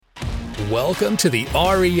Welcome to the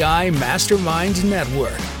REI Masterminds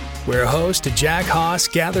Network, where host Jack Haas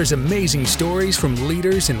gathers amazing stories from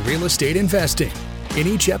leaders in real estate investing. In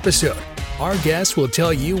each episode, our guests will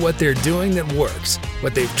tell you what they're doing that works,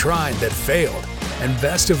 what they've tried that failed, and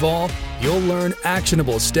best of all, you'll learn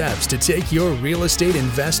actionable steps to take your real estate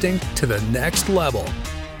investing to the next level.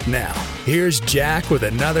 Now, here's Jack with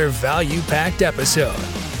another value-packed episode.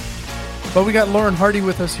 Well, we got Lauren Hardy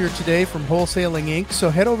with us here today from Wholesaling Inc. So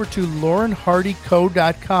head over to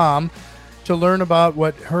laurenhardyco.com to learn about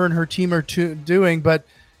what her and her team are doing. But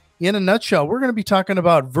in a nutshell, we're going to be talking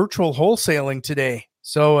about virtual wholesaling today.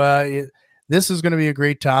 So this is going to be a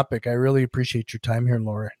great topic. I really appreciate your time here,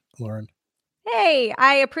 Lauren. Hey,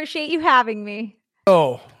 I appreciate you having me.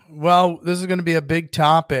 Oh, well, this is going to be a big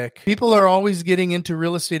topic. People are always getting into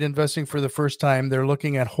real estate investing for the first time. They're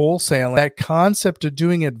looking at wholesaling. That concept of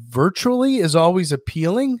doing it virtually is always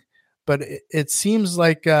appealing, but it seems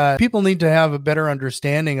like people need to have a better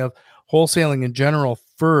understanding of wholesaling in general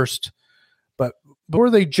first. But before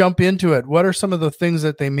they jump into it, what are some of the things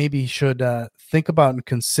that they maybe should think about and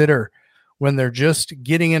consider when they're just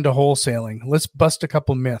getting into wholesaling? Let's bust a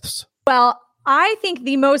couple myths. Well, I think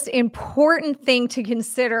the most important thing to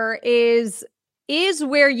consider is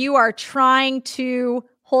where you are trying to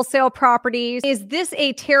wholesale properties. Is this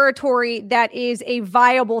a territory that is a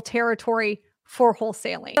viable territory for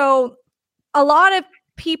wholesaling? So a lot of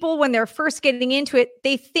people, when they're first getting into it,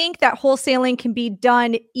 they think that wholesaling can be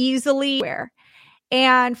done easily.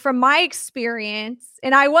 And from my experience,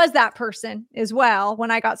 and I was that person as well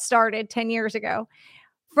when I got started 10 years ago,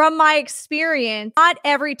 from my experience, not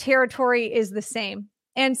every territory is the same.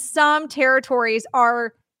 And some territories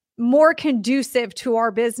are more conducive to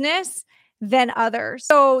our business than others.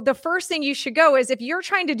 So the first thing you should go is, if you're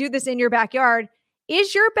trying to do this in your backyard,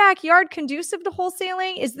 is your backyard conducive to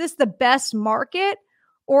wholesaling? Is this the best market?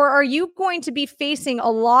 Or are you going to be facing a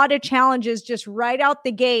lot of challenges just right out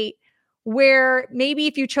the gate, where maybe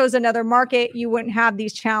if you chose another market, you wouldn't have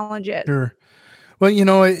these challenges? Sure. Well,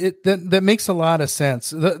 that makes a lot of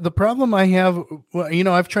sense. The problem I have,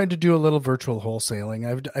 I've tried to do a little virtual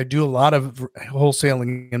wholesaling. I do a lot of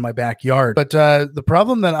wholesaling in my backyard. But the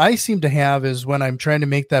problem that I seem to have is when I'm trying to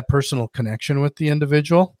make that personal connection with the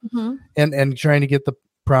individual and trying to get the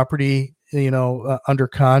property, under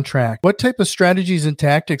contract. What type of strategies and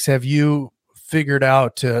tactics have you figured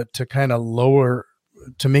out to kind of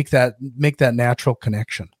make that natural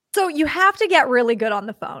connection? So you have to get really good on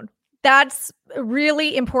the phone. That's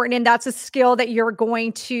really important. And that's a skill that you're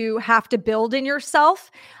going to have to build in yourself.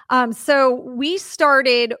 So we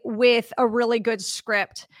started with a really good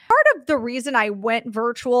script. Part of the reason I went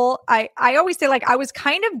virtual, I always say, I was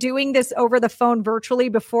kind of doing this over the phone virtually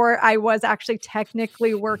before I was actually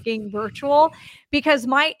technically working virtual, because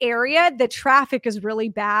my area, the traffic is really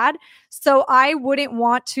bad. So I wouldn't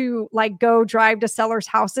want to go drive to sellers'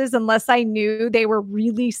 houses unless I knew they were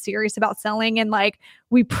really serious about selling and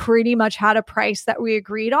we pretty much had a price that we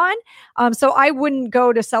agreed on. So I wouldn't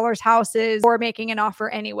go to sellers' houses or making an offer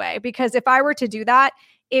anyway, because if I were to do that,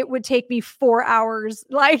 it would take me 4 hours,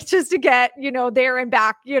 just to get, there and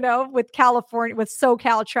back, with California, with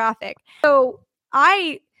SoCal traffic. So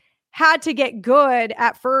I had to get good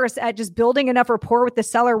at first at just building enough rapport with the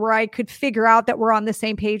seller where I could figure out that we're on the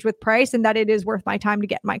same page with price and that it is worth my time to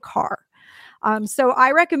get in my car. So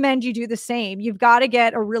I recommend you do the same. You've got to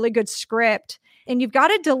get a really good script and you've got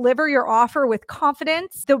to deliver your offer with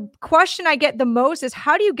confidence. The question I get the most is,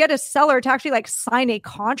 how do you get a seller to actually sign a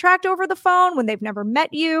contract over the phone when they've never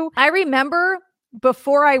met you? I remember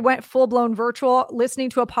before I went full-blown virtual, listening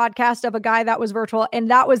to a podcast of a guy that was virtual, and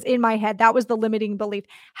that was in my head. That was the limiting belief.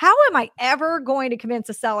 How am I ever going to convince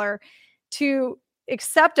a seller to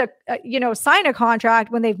accept sign a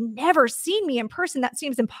contract when they've never seen me in person? That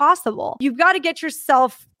seems impossible. You've got to get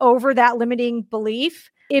yourself over that limiting belief.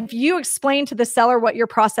 If you explain to the seller what your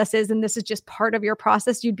process is, and this is just part of your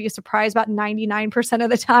process, you'd be surprised about 99% of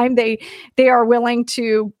the time they are willing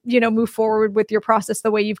to, move forward with your process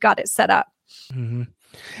the way you've got it set up.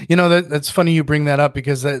 Mm-hmm. That's funny you bring that up,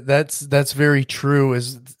 because that's very true,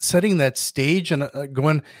 is setting that stage and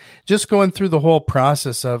going through the whole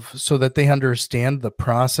process so that they understand the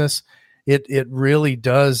process. It really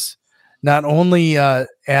does not only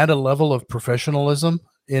add a level of professionalism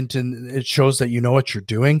it shows that you know what you're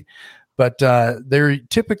doing, but they're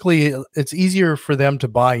typically, it's easier for them to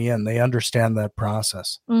buy in. They understand that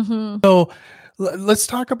process. Mm-hmm. So let's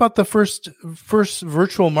talk about the first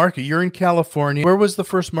virtual market. You're in California. Where was the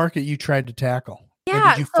first market you tried to tackle? Or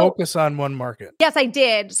did you focus on one market? Yes, I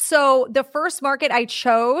did. So the first market I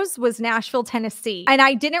chose was Nashville, Tennessee. And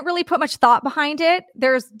I didn't really put much thought behind it.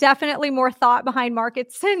 There's definitely more thought behind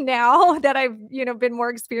markets now that I've, been more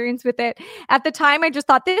experienced with it. At the time, I just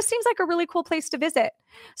thought this seems like a really cool place to visit.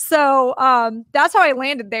 So that's how I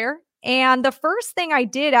landed there. And the first thing I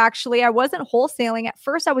did, actually, I wasn't wholesaling. At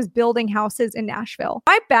first, I was building houses in Nashville.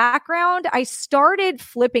 My background, I started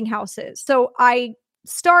flipping houses. So I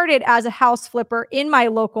started as a house flipper in my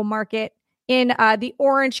local market in the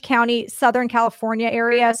Orange County, Southern California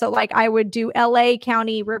area. So like I would do LA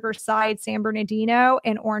County, Riverside, San Bernardino,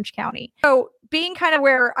 and Orange County. So being kind of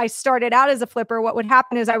where I started out as a flipper, what would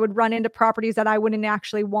happen is I would run into properties that I wouldn't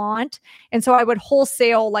actually want. And so I would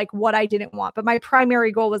wholesale like what I didn't want. But my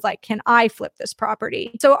primary goal was like, can I flip this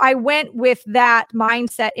property? So I went with that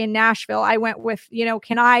mindset in Nashville. I went with,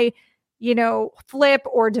 can I, flip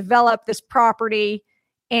or develop this property?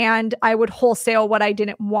 And I would wholesale what I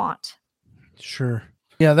didn't want. Sure.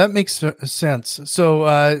 Yeah, that makes sense.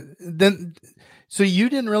 So so you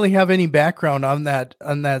didn't really have any background on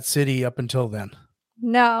that city up until then?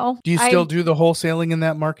 No. Do you still do the wholesaling in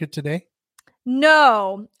that market today?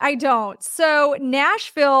 No, I don't. So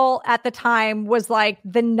Nashville at the time was like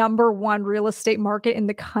the number one real estate market in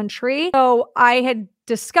the country. So I had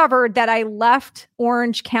discovered that I left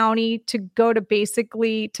Orange County to go to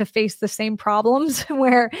basically to face the same problems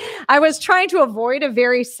where I was trying to avoid a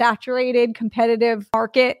very saturated competitive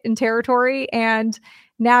market and territory. And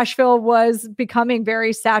Nashville was becoming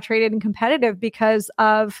very saturated and competitive because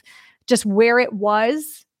of just where it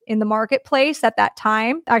was in the marketplace at that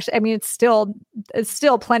time. Actually, I mean, it's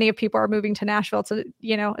still plenty of people are moving to Nashville.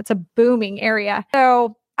 It's a booming area.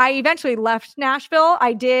 So I eventually left Nashville.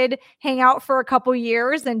 I did hang out for a couple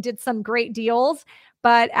years and did some great deals.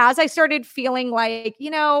 But as I started feeling like,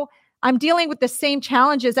 I'm dealing with the same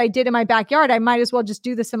challenges I did in my backyard, I might as well just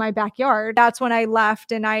do this in my backyard. That's when I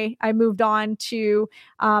left and I moved on to,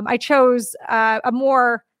 I chose a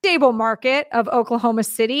more stable market of Oklahoma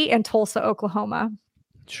City and Tulsa, Oklahoma.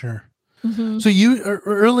 Sure. Mm-hmm. So you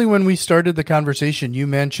early when we started the conversation, you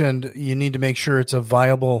mentioned you need to make sure it's a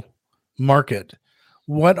viable market.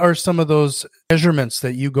 What are some of those measurements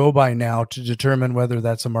that you go by now to determine whether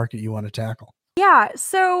that's a market you want to tackle? Yeah.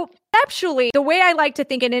 So actually, the way I like to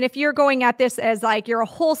think, and if you're going at this as like you're a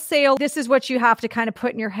wholesale, this is what you have to kind of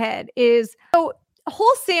put in your head is, so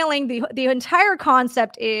wholesaling, the entire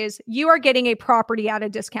concept is you are getting a property at a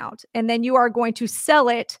discount, and then you are going to sell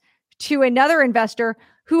it to another investor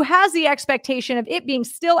who has the expectation of it being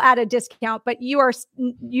still at a discount, but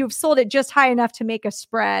you've sold it just high enough to make a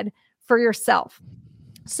spread for yourself.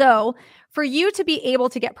 So for you to be able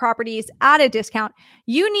to get properties at a discount,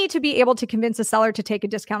 you need to be able to convince a seller to take a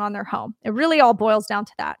discount on their home. It really all boils down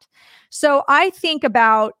to that. So I think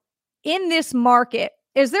about in this market,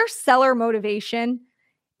 is there seller motivation?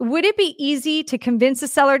 Would it be easy to convince a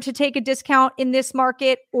seller to take a discount in this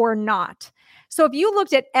market or not? So if you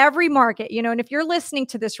looked at every market, and if you're listening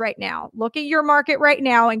to this right now, look at your market right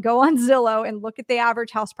now and go on Zillow and look at the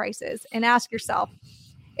average house prices and ask yourself,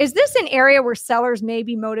 is this an area where sellers may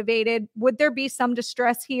be motivated? Would there be some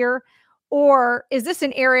distress here? Or is this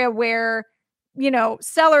an area where,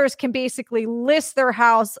 sellers can basically list their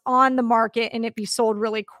house on the market and it be sold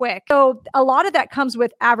really quick? So a lot of that comes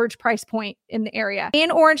with average price point in the area.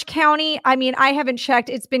 In Orange County, I mean, I haven't checked.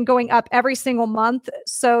 It's been going up every single month.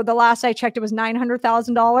 So the last I checked, it was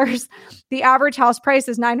 $900,000. The average house price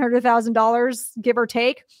is $900,000, give or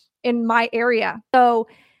take, in my area. So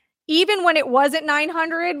even when it wasn't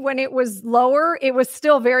 900, when it was lower, it was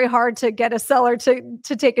still very hard to get a seller to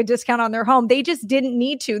take a discount on their home. They just didn't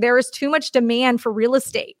need to. There was too much demand for real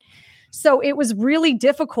estate. So it was really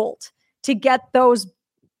difficult to get those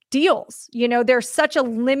deals. There's such a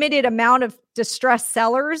limited amount of distressed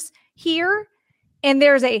sellers here, and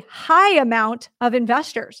there's a high amount of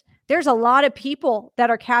investors. There's a lot of people that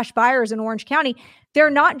are cash buyers in Orange County. They're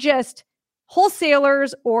not just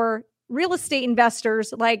wholesalers or real estate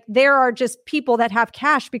investors. Like, there are just people that have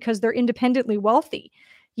cash because they're independently wealthy,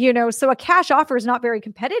 so a cash offer is not very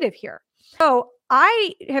competitive here. So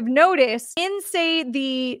I have noticed in, say,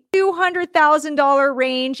 the $200,000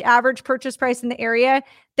 range average purchase price in the area,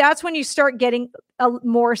 that's when you start getting a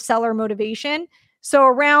more seller motivation. So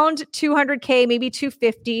around 200K, maybe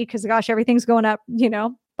 250, because gosh, everything's going up,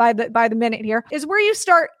 by the minute here, is where you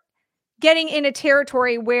start getting in a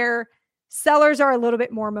territory where sellers are a little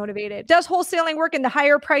bit more motivated. Does wholesaling work in the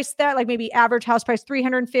higher price that, like maybe average house price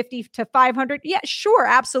 350 to 500? Yeah, sure,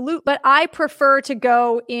 absolutely. But I prefer to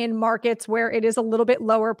go in markets where it is a little bit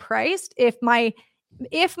lower priced. If my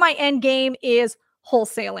end game is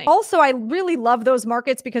wholesaling. Also, I really love those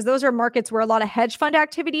markets because those are markets where a lot of hedge fund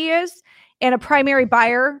activity is, and a primary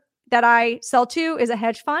buyer that I sell to is a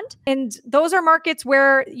hedge fund. And those are markets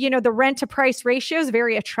where, the rent to price ratio is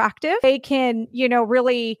very attractive. They can,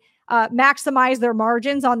 really maximize their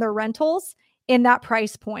margins on their rentals in that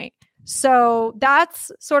price point. So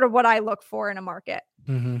that's sort of what I look for in a market.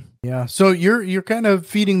 Mm-hmm. Yeah. So you're kind of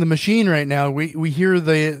feeding the machine right now. We hear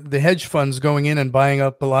the hedge funds going in and buying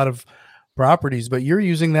up a lot of properties, but you're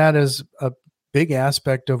using that as a big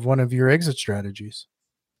aspect of one of your exit strategies.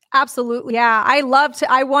 Absolutely. Yeah. I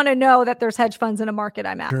want to know that there's hedge funds in a market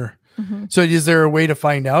I'm at. Sure. Mm-hmm. So is there a way to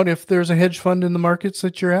find out if there's a hedge fund in the markets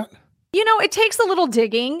that you're at? It takes a little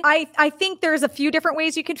digging. I think there's a few different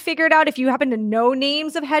ways you could figure it out. If you happen to know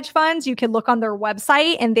names of hedge funds, you can look on their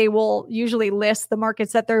website and they will usually list the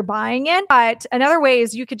markets that they're buying in. But another way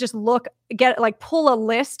is you could just pull a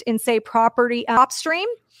list and say property upstream.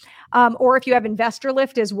 Or if you have Investor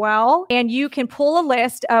Lift as well, and you can pull a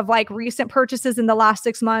list of recent purchases in the last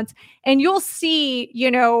 6 months, and you'll see,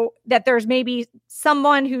 that there's maybe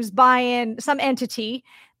someone who's buying, some entity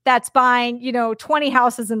that's buying, 20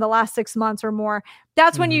 houses in the last 6 months or more.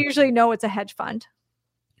 That's when you usually know it's a hedge fund.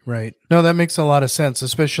 Right. No, that makes a lot of sense,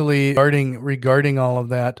 especially regarding all of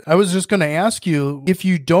that. I was just going to ask you, if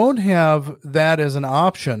you don't have that as an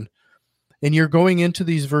option, and you're going into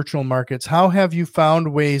these virtual markets, how have you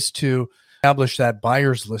found ways to establish that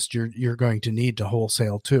buyer's list you're going to need to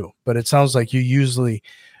wholesale too? But it sounds like you usually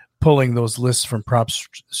pulling those lists from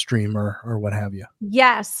PropStream or what have you.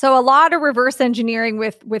 Yes. So a lot of reverse engineering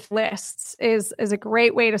with lists is a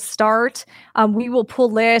great way to start. We will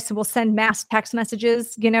pull lists and we'll send mass text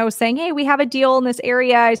messages, saying, hey, we have a deal in this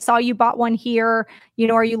area. I saw you bought one here.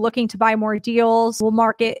 Are you looking to buy more deals? We'll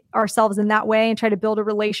market ourselves in that way and try to build a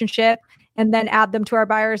relationship and then add them to our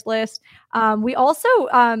buyers list. We also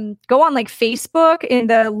go on Facebook in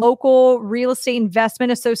the local real estate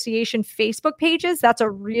investment association Facebook pages. That's a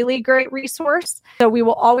really great resource. So we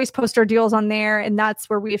will always post our deals on there, and that's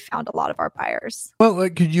where we've found a lot of our buyers. Well,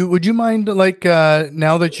 would you mind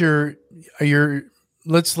now that you're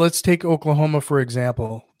let's take Oklahoma for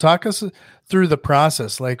example. Talk us through the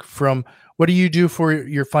process, from what do you do for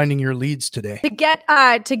you're finding your leads today? To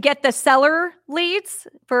get the seller leads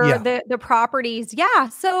for the properties. Yeah.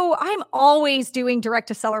 So I'm always doing direct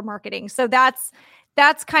to seller marketing. So that's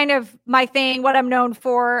kind of my thing, what I'm known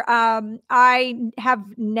for. I have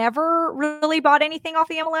never really bought anything off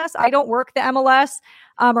the MLS. I don't work the MLS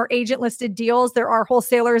or agent listed deals. There are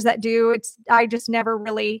wholesalers that do. I just never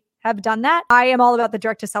really have done that. I am all about the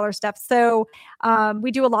direct to seller stuff. So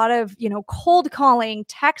we do a lot of, cold calling,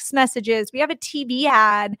 text messages. We have a TV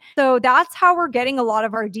ad. So that's how we're getting a lot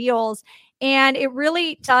of our deals. And it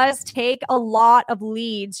really does take a lot of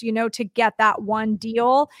leads, to get that one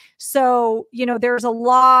deal. So, there's a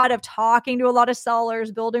lot of talking to a lot of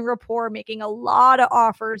sellers, building rapport, making a lot of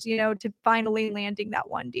offers, to finally landing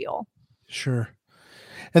that one deal. Sure.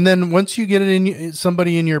 And then once you get it in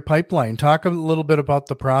somebody in your pipeline, talk a little bit about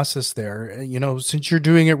the process there. Since you're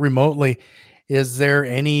doing it remotely,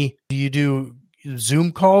 do you do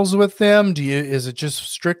Zoom calls with them? Is it just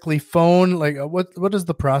strictly phone? What does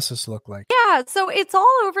the process look like? Yeah, so it's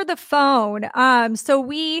all over the phone.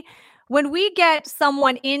 When we get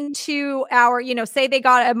someone into our, say they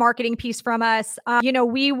got a marketing piece from us,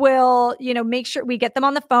 we will, make sure we get them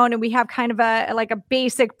on the phone, and we have kind of a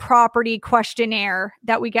basic property questionnaire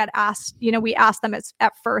that we get asked. We ask them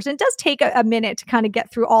at first. And it does take a minute to kind of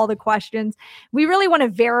get through all the questions. We really want to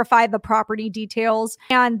verify the property details.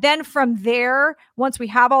 And then from there, once we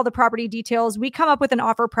have all the property details, we come up with an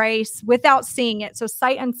offer price without seeing it. So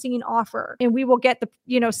sight unseen offer. And we will get the,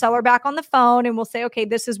 seller back on the phone, and we'll say, okay,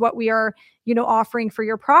 this is what we are, offering for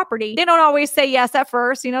your property. They don't always say yes at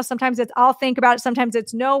first. Sometimes it's, I'll think about it. Sometimes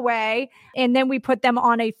it's no way. And then we put them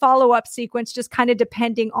on a follow-up sequence, just kind of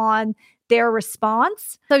depending on their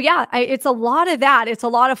response. So yeah, it's a lot of that. It's a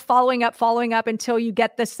lot of following up until you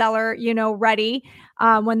get the seller, ready.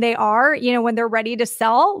 When they're ready to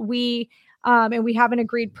sell, and we have an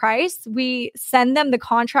agreed price, we send them the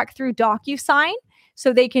contract through DocuSign,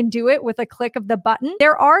 so they can do it with a click of the button.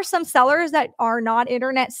 There are some sellers that are not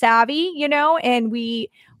internet savvy, and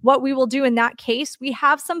what we will do in that case, we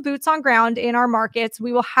have some boots on ground in our markets.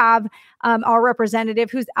 We will have our representative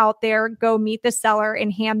who's out there go meet the seller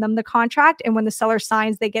and hand them the contract. And when the seller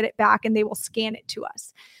signs, they get it back and they will scan it to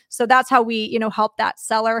us. So that's how we, help that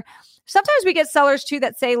seller. Sometimes we get sellers too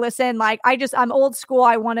that say, listen, I'm old school.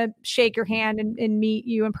 I want to shake your hand and meet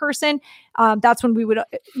you in person. That's when we would,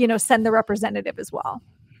 send the representative as well.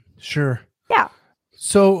 Sure. Yeah.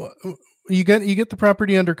 So you get the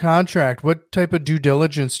property under contract. What type of due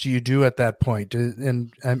diligence do you do at that point?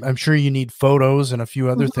 And I'm sure you need photos and a few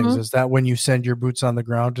other things. Is that when you send your boots on the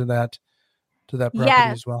ground to that property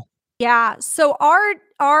Yes. as well? Yeah. So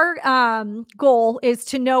our goal is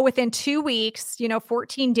to know within 2 weeks,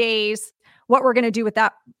 14 days, what we're going to do with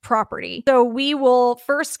that property. So we will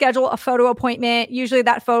first schedule a photo appointment. Usually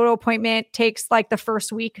that photo appointment takes like the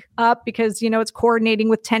first week up because, it's coordinating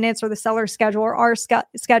with tenants or the seller's schedule or our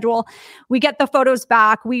schedule. We get the photos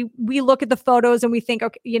back. We look at the photos and we think,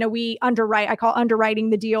 okay, we underwrite. I call underwriting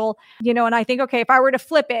the deal, and I think, okay, if I were to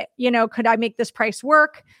flip it, could I make this price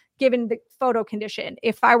work? Given the photo condition,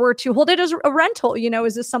 if I were to hold it as a rental,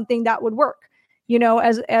 is this something that would work,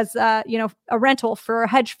 as a rental for a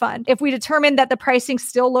hedge fund? If we determine that the pricing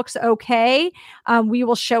still looks okay, we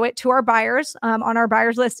will show it to our buyers on our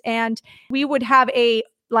buyers list, and we would have a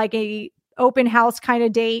open house kind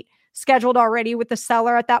of date scheduled already with the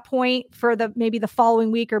seller at that point for maybe the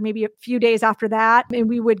following week or maybe a few days after that, and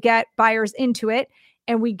we would get buyers into it.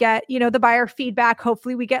 And we get, the buyer feedback.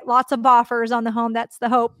 Hopefully we get lots of offers on the home. That's the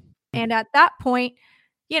hope. And at that point,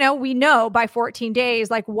 we know by 14 days,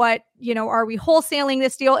 what, are we wholesaling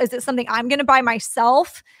this deal? Is it something I'm going to buy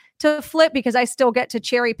myself to flip because I still get to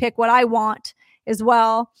cherry pick what I want as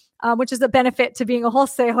well, which is a benefit to being a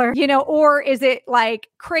wholesaler, or is it like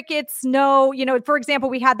crickets? No, for example,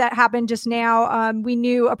 we had that happen just now. We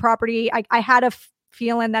knew a property. I had a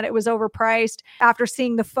feeling that it was overpriced after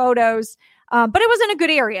seeing the photos, but it was in a good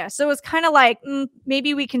area. So it was kind of like,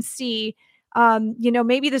 maybe we can see,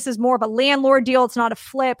 maybe this is more of a landlord deal. It's not a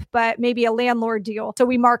flip, but maybe a landlord deal. So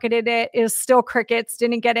we marketed it. It was still crickets,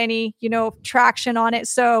 didn't get any, traction on it.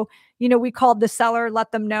 So, we called the seller,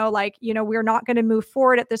 let them know, we're not going to move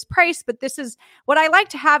forward at this price, but this is what I like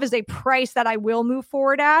to have is a price that I will move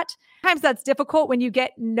forward at. Sometimes that's difficult when you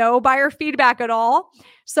get no buyer feedback at all.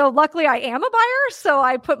 So luckily I am a buyer. So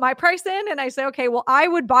I put my price in and I say, okay, well, I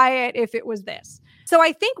would buy it if it was this. So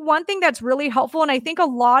I think one thing that's really helpful, and I think a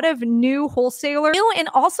lot of new wholesalers, and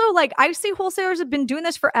also I see wholesalers have been doing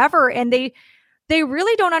this forever, and they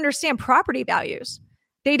really don't understand property values.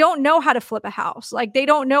 They don't know how to flip a house. They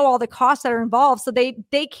don't know all the costs that are involved. So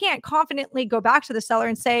they can't confidently go back to the seller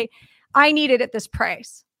and say, I need it at this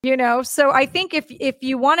price. So I think if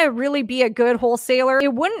you want to really be a good wholesaler,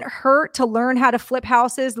 it wouldn't hurt to learn how to flip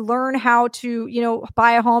houses, learn how to,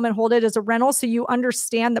 buy a home and hold it as a rental so you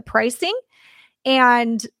understand the pricing.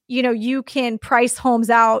 And, you can price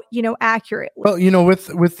homes out, accurately. Well,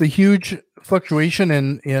 with the huge fluctuation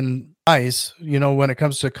in price, when it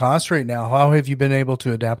comes to cost right now, how have you been able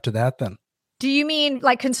to adapt to that then? Do you mean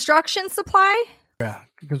construction supply? Yeah,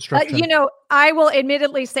 construction. I will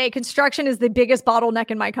admittedly say construction is the biggest bottleneck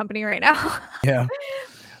in my company right now. Yeah.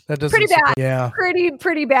 That doesn't pretty bad. Yeah.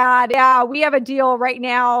 Pretty bad. Yeah. We have a deal right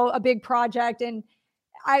now, a big project, and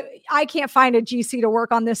I can't find a GC to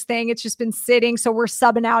work on this thing. It's just been sitting. So we're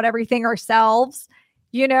subbing out everything ourselves,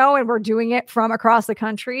 and we're doing it from across the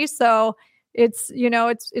country. So it's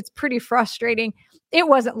pretty frustrating. It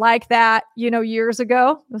wasn't like that, years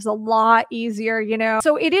ago. It was a lot easier,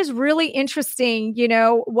 So it is really interesting,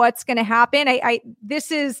 what's going to happen. I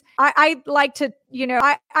like to,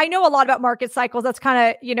 I know a lot about market cycles. That's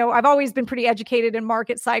kind of, I've always been pretty educated in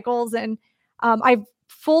market cycles. And I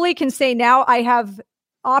fully can say now I have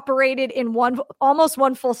operated in almost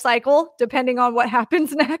one full cycle, depending on what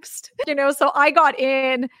happens next. So I got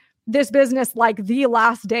in this business the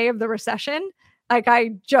last day of the recession.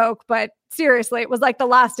 I joke, but seriously, it was the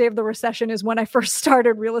last day of the recession is when I first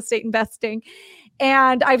started real estate investing.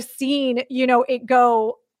 And I've seen, it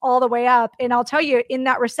go all the way up. And I'll tell you, in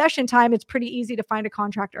that recession time, it's pretty easy to find a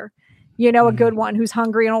contractor, a good one who's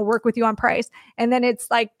hungry and will work with you on price. And then it's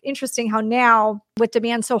interesting how now with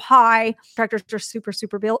demand so high, contractors are super,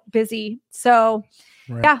 super busy. So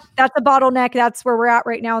yeah, that's a bottleneck. That's where we're at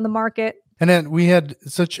right now in the market. And then we had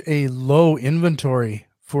such a low inventory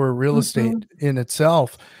for real estate in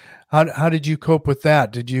itself. How did you cope with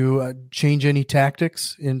that? Did you change any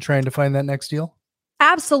tactics in trying to find that next deal?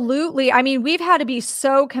 Absolutely. I mean, we've had to be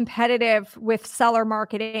so competitive with seller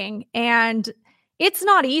marketing, and it's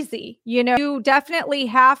not easy. You definitely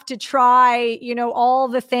have to try, all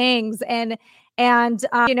the things, and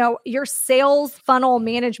your sales funnel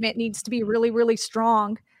management needs to be really, really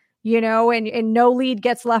strong. And no lead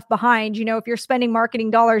gets left behind. If you're spending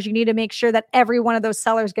marketing dollars, you need to make sure that every one of those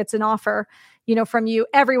sellers gets an offer, from you.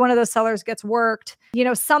 Every one of those sellers gets worked.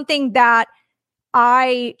 Something that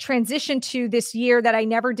I transitioned to this year that I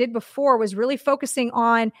never did before was really focusing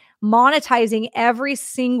on monetizing every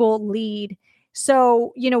single lead.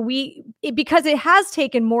 So, because it has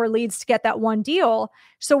taken more leads to get that one deal.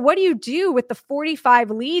 So what do you do with the 45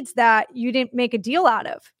 leads that you didn't make a deal out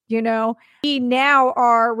of? We now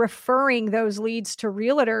are referring those leads to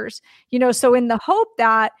realtors, so in the hope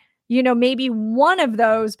that, maybe one of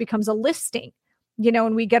those becomes a listing,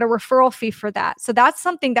 and we get a referral fee for that. So that's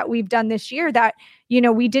something that we've done this year that,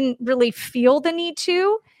 we didn't really feel the need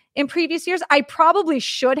to in previous years. I probably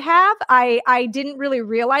should have. I didn't really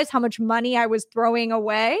realize how much money I was throwing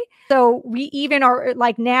away. So we even are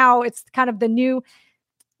like, now it's kind of the new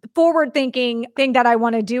forward thinking thing that I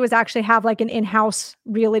want to do is actually have like an in-house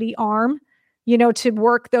realty arm, to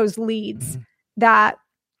work those leads that,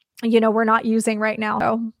 we're not using right now.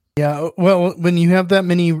 So. Yeah. Well, when you have that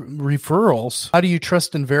many referrals, how do you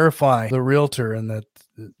trust and verify the realtor and that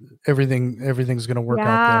everything's going to work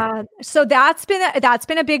out there? So that's been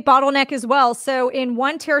a big bottleneck as well. So in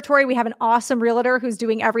one territory, we have an awesome realtor who's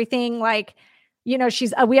doing everything like,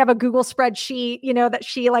 we have a Google spreadsheet, that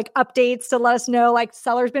she like updates to let us know like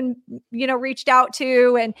seller's been, reached out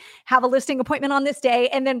to and have a listing appointment on this day.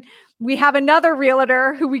 And then we have another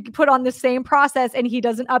realtor who we put on the same process and he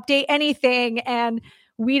doesn't update anything. And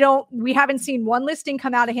we haven't seen one listing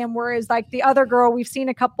come out of him. Whereas like the other girl, we've seen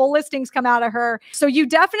a couple listings come out of her. So you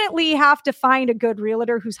definitely have to find a good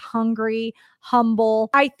realtor who's hungry, humble.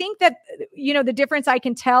 I think that, the difference I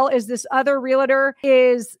can tell is this other realtor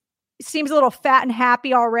seems a little fat and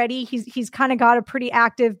happy already. He's kind of got a pretty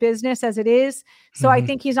active business as it is. So I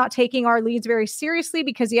think he's not taking our leads very seriously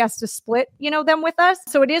because he has to split, them with us.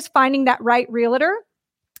 So it is finding that right realtor,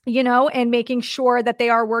 and making sure that they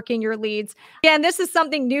are working your leads. Again, this is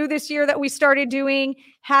something new this year that we started doing.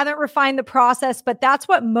 Haven't refined the process, but that's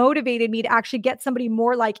what motivated me to actually get somebody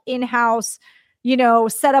more like in-house,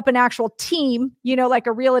 set up an actual team, like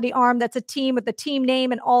a realty arm that's a team with the team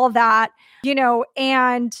name and all of that,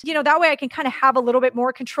 and, that way I can kind of have a little bit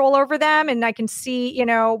more control over them and I can see,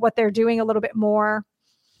 what they're doing a little bit more.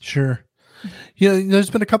 Sure. Yeah. There's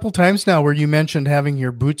been a couple times now where you mentioned having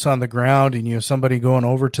your boots on the ground and, somebody going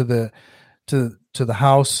over to the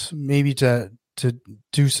house, maybe to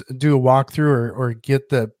do a walkthrough or get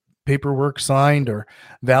the paperwork signed or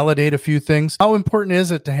validate a few things. How important is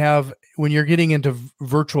it to have, when you're getting into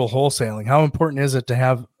virtual wholesaling, how important is it to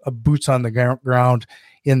have a boots on the ground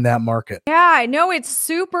in that market? Yeah, I know it's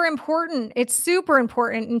super important. It's super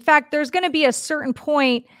important. In fact, there's going to be a certain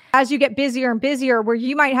point as you get busier and busier where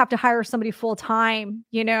you might have to hire somebody full time,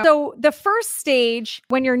 So the first stage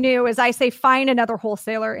when you're new is I say, find another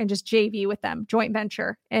wholesaler and just JV with them, joint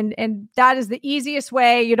venture. And that is the easiest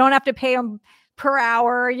way. You don't have to pay them per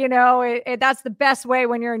hour, that's the best way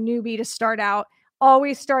when you're a newbie to start out.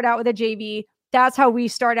 Always start out with a JV. That's how we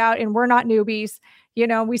start out. And we're not newbies.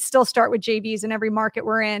 We still start with JVs in every market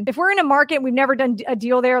we're in. If we're in a market, we've never done a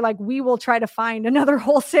deal there, like we will try to find another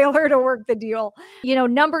wholesaler to work the deal.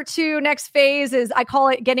 Number two, next phase is I call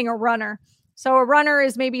it getting a runner. So a runner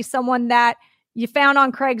is maybe someone that you found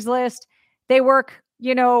on Craigslist. They work,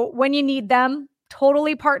 when you need them,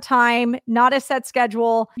 totally part-time, not a set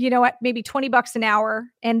schedule, at maybe $20 an hour.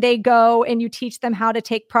 And they go and you teach them how to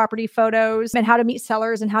take property photos and how to meet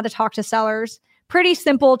sellers and how to talk to sellers. Pretty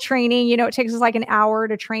simple training. It takes us like an hour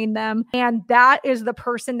to train them. And that is the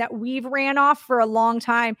person that we've ran off for a long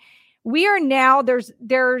time. We are now,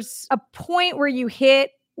 there's a point where you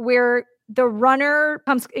hit where the runner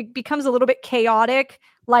becomes a little bit chaotic,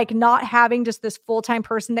 like not having just this full-time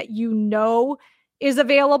person that is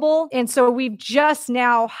available. And so we've just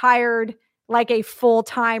now hired like a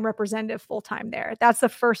full-time representative full-time there. That's the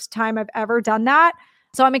first time I've ever done that.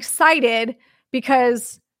 So I'm excited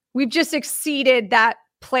because we've just exceeded that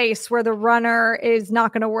place where the runner is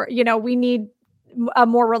not going to work. We need a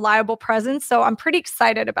more reliable presence. So I'm pretty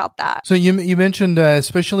excited about that. So you mentioned,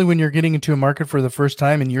 especially when you're getting into a market for the first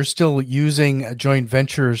time and you're still using joint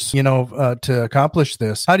ventures, to accomplish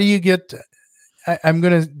this. How do you get, I'm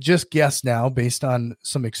going to just guess now based on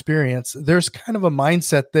some experience, there's kind of a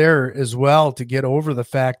mindset there as well to get over the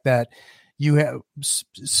fact that you have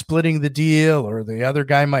splitting the deal or the other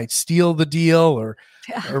guy might steal the deal or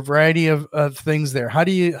a variety of things there. How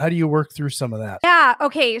do you work through some of that? Yeah.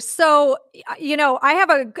 Okay. So, I have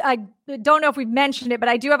I don't know if we've mentioned it, but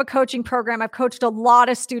I do have a coaching program. I've coached a lot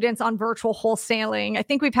of students on virtual wholesaling. I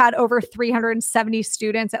think we've had over 370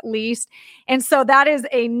 students at least. And so that is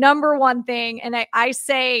a number one thing. And I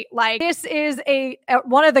say like, this is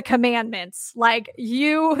one of the commandments, like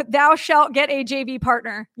thou shalt get a JV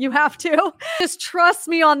partner. You have to just trust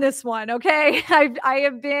me on this one. Okay.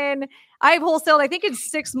 I've wholesaled, I think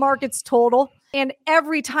it's 6 markets total. And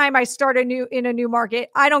every time I start in a new market,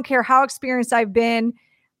 I don't care how experienced I've been,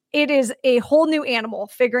 it is a whole new animal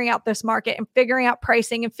figuring out this market and figuring out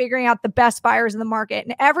pricing and figuring out the best buyers in the market.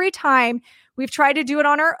 And every time we've tried to do it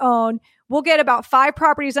on our own, we'll get about 5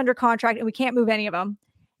 properties under contract and we can't move any of them.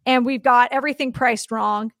 And we've got everything priced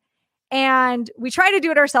wrong. And we try to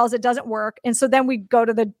do it ourselves. It doesn't work. And so then we go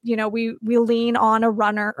to we lean on a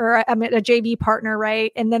runner or a JV partner,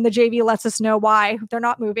 right? And then the JV lets us know why they're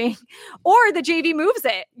not moving, or the JV moves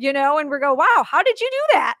it, and we go, wow, how did you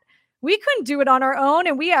do that? We couldn't do it on our own.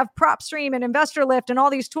 And we have PropStream and Investor Lift and all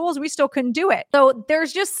these tools. We still couldn't do it. So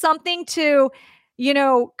there's just something to,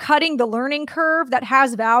 cutting the learning curve that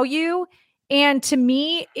has value. And to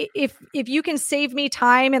me, if you can save me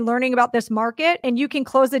time in learning about this market and you can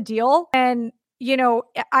close a deal, and,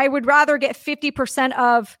 I would rather get 50%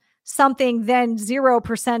 of something than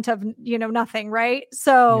 0% of, nothing. Right.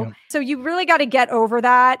 So you really got to get over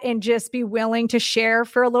that and just be willing to share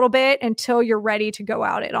for a little bit until you're ready to go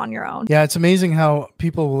out it on your own. Yeah. It's amazing how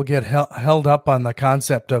people will get held up on the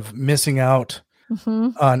concept of missing out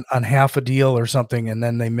on half a deal or something, and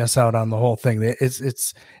then they miss out on the whole thing.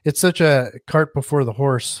 It's such a cart before the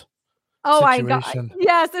horse. Oh my God.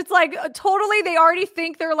 Yes. It's like totally. They already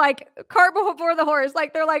think they're like cart before the horse.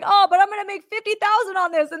 Like they're like, oh, but I'm going to make 50,000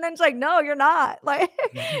 on this. And then it's like, no, you're not. Like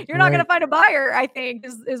you're not going to find a buyer, I think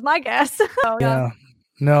is my guess. So, yeah.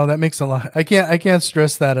 No, that makes a lot. I can't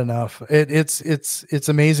stress that enough. It's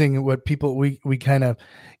amazing what people, we kind of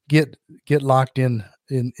get locked in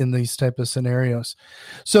these type of scenarios.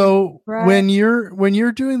 So when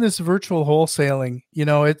you're doing this virtual wholesaling,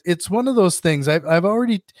 it's one of those things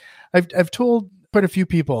I've told quite a few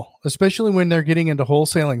people, especially when they're getting into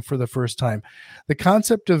wholesaling for the first time, the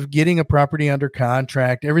concept of getting a property under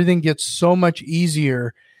contract, everything gets so much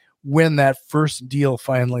easier when that first deal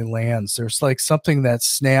finally lands. There's like something that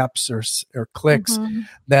snaps or clicks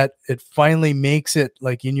that it finally makes it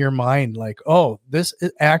like in your mind, like, oh, this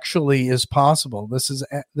actually is possible.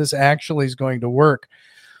 This actually is going to work.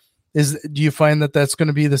 Do you find that that's going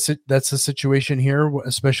to be that's the situation here,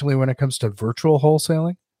 especially when it comes to virtual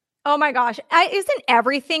wholesaling? Oh my gosh. Isn't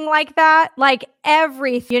everything like that? Like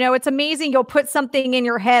everything, it's amazing. You'll put something in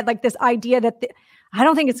your head, like this idea that I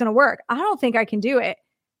don't think it's going to work. I don't think I can do it.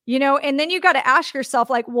 And then you got to ask yourself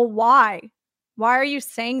like, well, why are you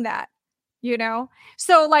saying that?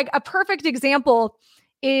 So like a perfect example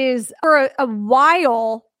is for a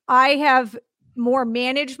while, I have more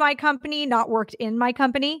managed my company, not worked in my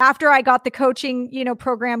company. After I got the coaching,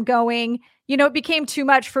 program going, it became too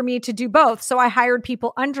much for me to do both. So I hired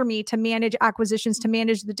people under me to manage acquisitions, to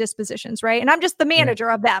manage the dispositions, right? And I'm just the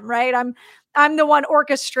manager of them, right? I'm the one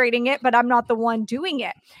orchestrating it, but I'm not the one doing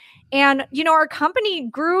it. And, our company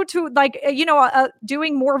grew to like,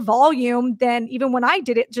 doing more volume than even when I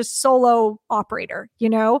did it, just solo operator,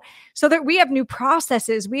 so that we have new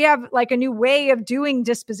processes. We have like a new way of doing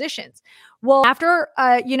dispositions. Well, after,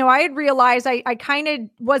 I had realized I kind of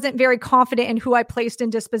wasn't very confident in who I placed in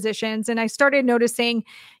dispositions. And I started noticing,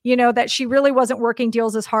 that she really wasn't working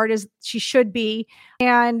deals as hard as she should be.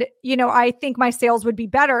 And, I think my sales would be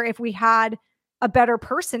better if we had a better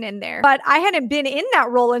person in there. But I hadn't been in that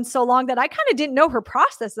role in so long that I kind of didn't know her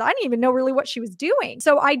process. I didn't even know really what she was doing.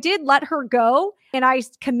 So I did let her go, and I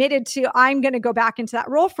committed to, I'm going to go back into that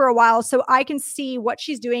role for a while so I can see what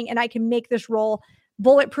she's doing and I can make this role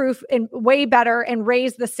bulletproof and way better and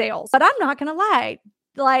raise the sales. But I'm not going to lie,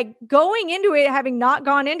 like going into it, having not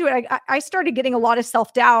gone into it, I started getting a lot of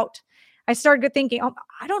self-doubt. I started thinking, oh,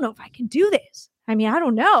 I don't know if I can do this. I mean, I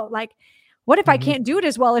don't know. Like, what if I can't do it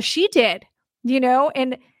as well as she did?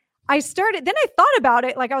 And I thought about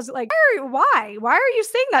it. Like, I was like, why are you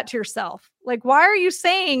saying that to yourself? Like, why are you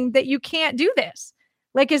saying that you can't do this?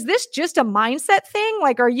 Like, is this just a mindset thing?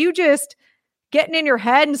 Like, are you just getting in your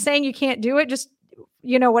head and saying you can't do it? Just,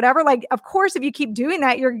 whatever. Like, of course, if you keep doing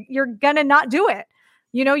that, you're going to not do it.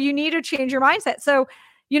 You need to change your mindset. So,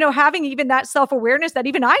 having even that self-awareness that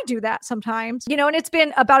even I do that sometimes, and it's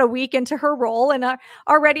been about a week into her role, and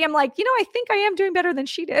already I'm like, I think I am doing better than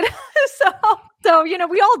she did. So,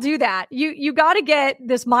 we all do that. You got to get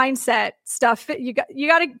this mindset stuff. You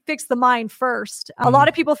got to fix the mind first. A lot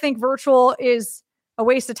of people think virtual is a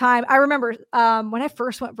waste of time. I remember when I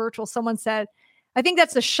first went virtual, someone said, I think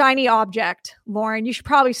that's a shiny object, Lauren. You should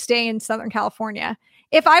probably stay in Southern California.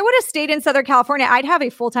 If I would have stayed in Southern California, I'd have a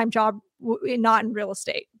full-time job, not in real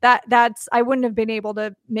estate. I wouldn't have been able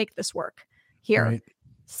to make this work here. Right.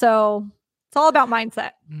 So it's all about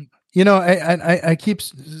mindset. I keep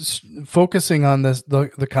focusing on this,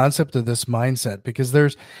 the concept of this mindset, because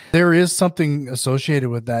there is something associated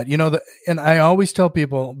with that, and I always tell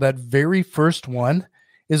people that very first one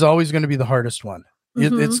is always going to be the hardest one.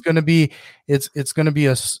 It's going to be, it's going to be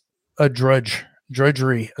a drudge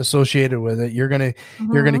drudgery associated with it. You're going to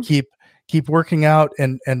Mhm. keep working out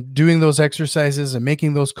and doing those exercises and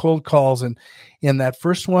making those cold calls. And that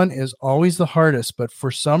first one is always the hardest, but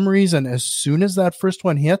for some reason, as soon as that first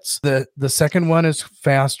one hits, the second one is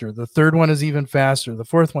faster. The third one is even faster. The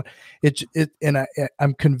fourth one,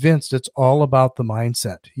 I'm convinced it's all about the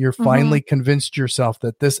mindset. You're finally convinced yourself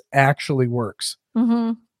that this actually works.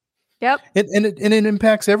 Mhm. Yep. And it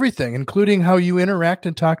impacts everything, including how you interact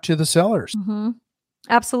and talk to the sellers.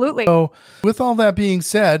 Absolutely. So with all that being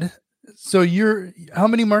said, so how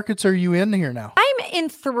many markets are you in here now? I'm in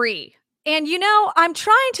 3. And I'm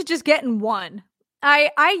trying to just get in 1.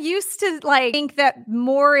 I used to think that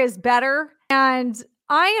more is better, and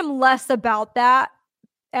I am less about that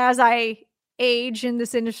as I age in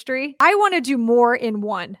this industry. I want to do more in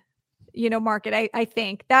 1, market. I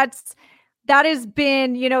think that has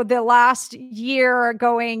been, the last year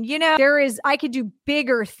going, I could do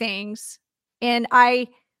bigger things and I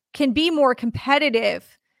can be more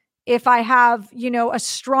competitive if I have, a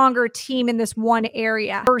stronger team in this one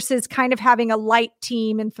area versus kind of having a light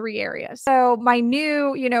team in 3 areas. So my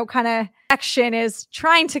new, kind of action is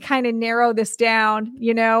trying to kind of narrow this down,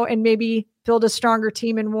 and maybe build a stronger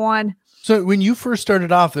team in 1. So when you first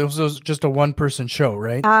started off, it was just a 1-person show,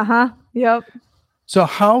 right? Yep. So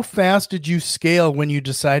how fast did you scale when you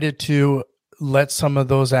decided to let some of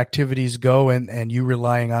those activities go and you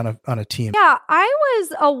relying on a team? Yeah, I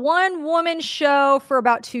was a 1-woman show for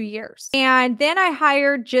about 2 years. And then I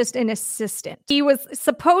hired just an assistant. He was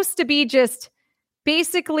supposed to be just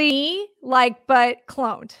basically me, but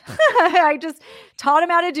cloned. I just taught him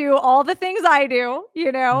how to do all the things I do,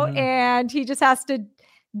 and he just has to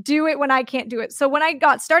do it when I can't do it. So when I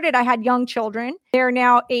got started, I had young children. They're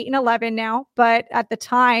now 8 and 11 now. But at the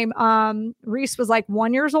time, Reese was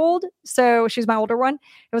 1 year old. So she's my older one.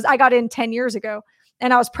 I got in 10 years ago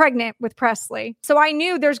and I was pregnant with Presley. So I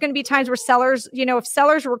knew there's going to be times where sellers, if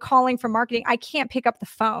sellers were calling for marketing, I can't pick up the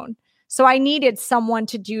phone. So I needed someone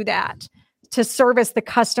to do that, to service the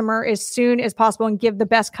customer as soon as possible and give the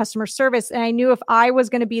best customer service. And I knew if I was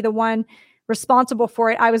going to be the one responsible for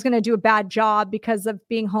it, I was going to do a bad job because of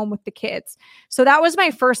being home with the kids. So that was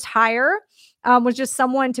my first hire, was just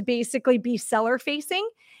someone to basically be seller facing.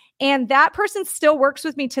 And that person still works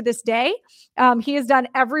with me to this day. He has done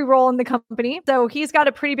every role in the company. So he's got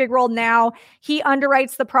a pretty big role now. He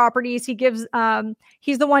underwrites the properties. He gives,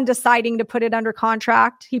 he's the one deciding to put it under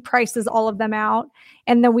contract. He prices all of them out.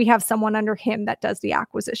 And then we have someone under him that does the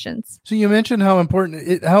acquisitions. So you mentioned how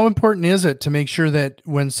important is it to make sure that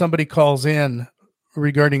when somebody calls in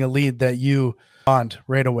regarding a lead that you respond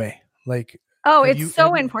right away? Oh, it's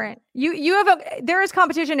so important. There is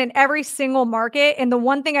competition in every single market. And the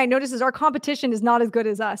one thing I notice is our competition is not as good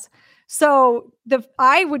as us. So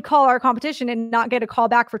I would call our competition and not get a call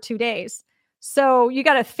back for 2 days. So you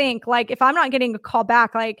got to think, if I'm not getting a call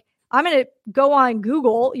back, I'm going to go on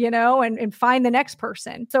Google, and find the next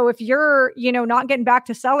person. So if you're, not getting back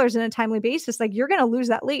to sellers on a timely basis, you're going to lose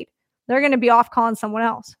that lead. They're going to be off calling someone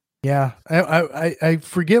else. Yeah, I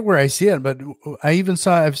forget where I see it, but I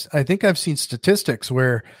think I've seen statistics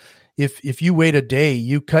where if you wait a day,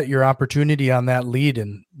 you cut your opportunity on that lead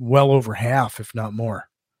in well over half, if not more.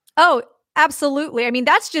 Oh, absolutely. I mean,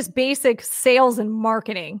 that's just basic sales and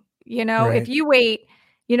marketing. Right. If you wait,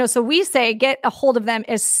 so we say get a hold of them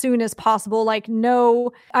as soon as possible.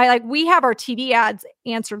 We have our TV ads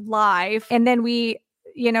answered live, and then we,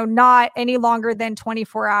 not any longer than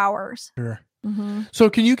 24 hours. Sure. Mm-hmm. So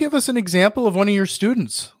can you give us an example of one of your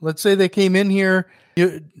students? Let's say they came in here,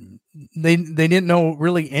 they didn't know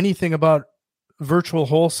really anything about virtual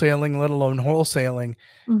wholesaling, let alone wholesaling,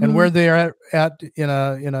 and where they are at in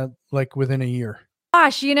a within a year.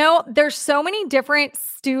 Gosh, there's so many different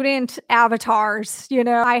student avatars.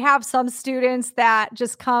 I have some students that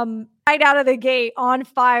just come right out of the gate on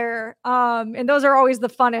fire. And those are always the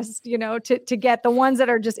funnest, to get the ones that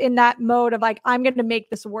are just in that mode of I'm going to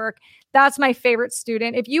make this work. That's my favorite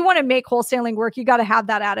student. If you want to make wholesaling work, you got to have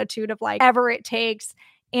that attitude of whatever it takes,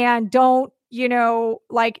 and don't, you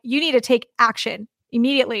need to take action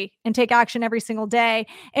immediately and take action every single day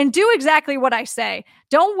and do exactly what I say.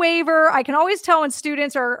 Don't waver. I can always tell when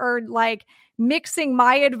students are mixing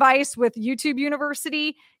my advice with YouTube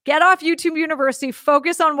University. Get off YouTube University,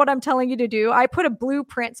 focus on what I'm telling you to do. I put a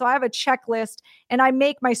blueprint. So I have a checklist and I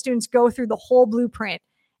make my students go through the whole blueprint.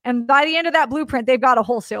 And by the end of that blueprint, they've got a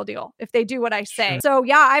wholesale deal if they do what I say. So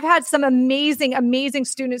yeah, I've had some amazing, amazing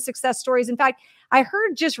student success stories. In fact, I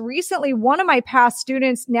heard just recently, one of my past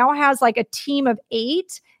students now has like a team of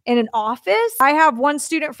 8 in an office. I have one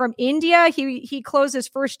student from India. He closed his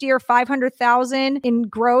first year, $500,000 in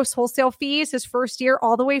gross wholesale fees, his first year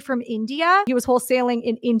all the way from India. He was wholesaling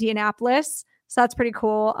in Indianapolis. So that's pretty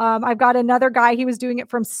cool. I've got another guy, he was doing it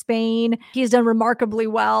from Spain. He's done remarkably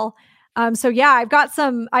well. So yeah,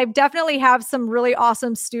 I definitely have some really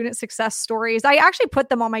awesome student success stories. I actually put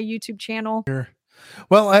them on my YouTube channel. Sure.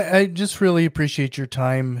 Well, I just really appreciate your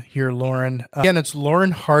time here, Lauren. Again, it's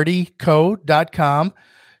laurenhardyco.com.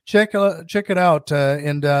 Check it out.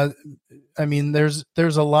 I mean, there's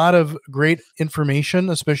a lot of great information,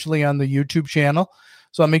 especially on the YouTube channel.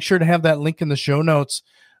 So I'll make sure to have that link in the show notes.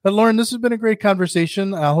 But Lauren, this has been a great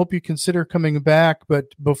conversation. I hope you consider coming back. But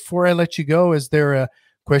before I let you go, is there a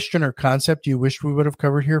question or concept you wish we would have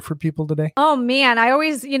covered here for people today? Oh man, I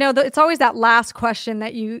always, it's always that last question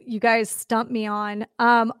that you guys stump me on.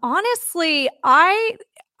 Honestly, I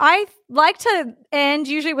like to end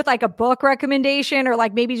usually with like a book recommendation or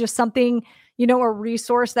like maybe just something, a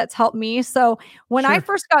resource that's helped me. So when I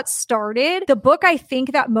first got started, the book I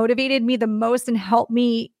think that motivated me the most and helped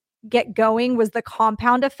me get going was The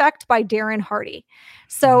Compound Effect by Darren Hardy.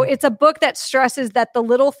 So it's a book that stresses that the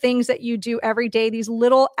little things that you do every day, these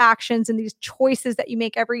little actions and these choices that you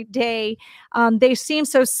make every day, they seem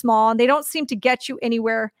so small and they don't seem to get you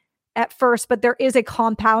anywhere at first, but there is a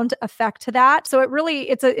compound effect to that. So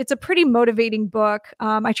it's a pretty motivating book.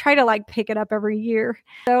 I try to like pick it up every year.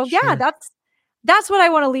 So yeah, that's what I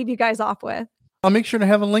want to leave you guys off with. I'll make sure to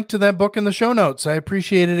have a link to that book in the show notes. I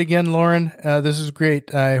appreciate it again, Lauren. This is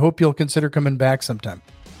great. I hope you'll consider coming back sometime.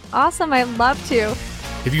 Awesome. I'd love to.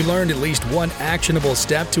 Have you learned at least one actionable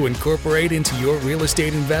step to incorporate into your real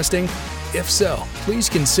estate investing? If so, please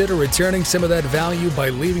consider returning some of that value by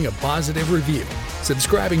leaving a positive review,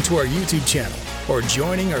 subscribing to our YouTube channel, or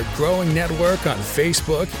joining our growing network on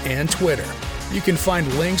Facebook and Twitter. You can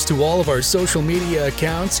find links to all of our social media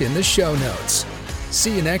accounts in the show notes.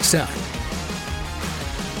 See you next time.